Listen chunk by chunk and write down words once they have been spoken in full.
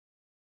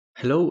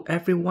Hello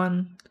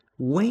everyone!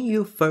 When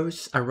you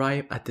first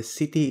arrive at the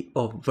city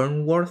of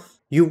Vernworth,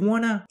 you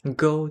wanna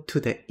go to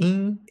the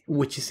inn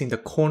which is in the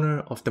corner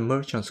of the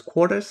merchant's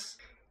quarters.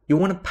 You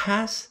wanna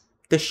pass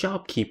the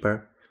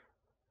shopkeeper,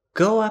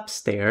 go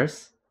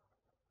upstairs,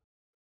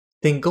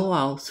 then go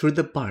out through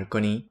the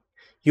balcony.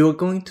 You are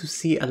going to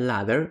see a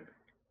ladder,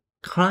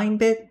 climb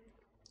it,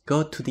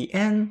 go to the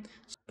end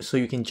so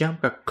you can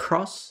jump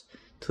across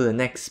to the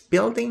next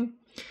building,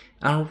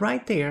 and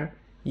right there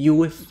you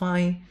will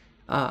find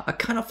a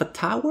kind of a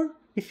tower,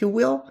 if you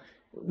will,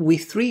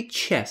 with 3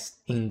 chests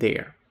in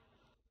there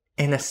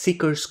and a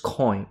seeker's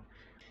coin.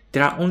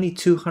 There are only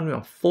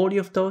 240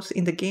 of those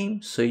in the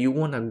game, so you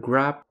want to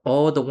grab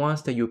all the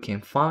ones that you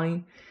can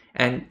find,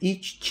 and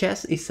each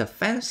chest is a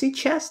fancy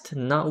chest,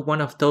 not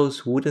one of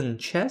those wooden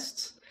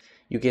chests.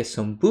 You get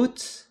some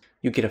boots,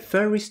 you get a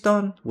fairy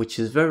stone, which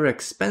is very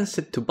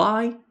expensive to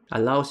buy,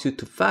 allows you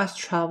to fast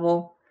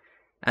travel,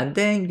 and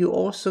then you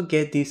also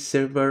get this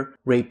silver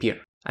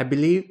rapier. I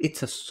believe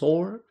it's a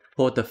sword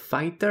for the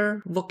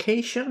fighter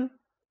vocation.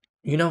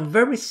 You know,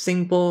 very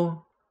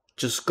simple.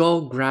 Just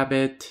go grab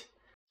it.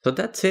 So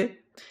that's it.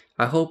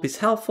 I hope it's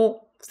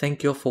helpful.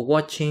 Thank you for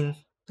watching.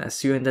 I'll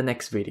see you in the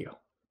next video.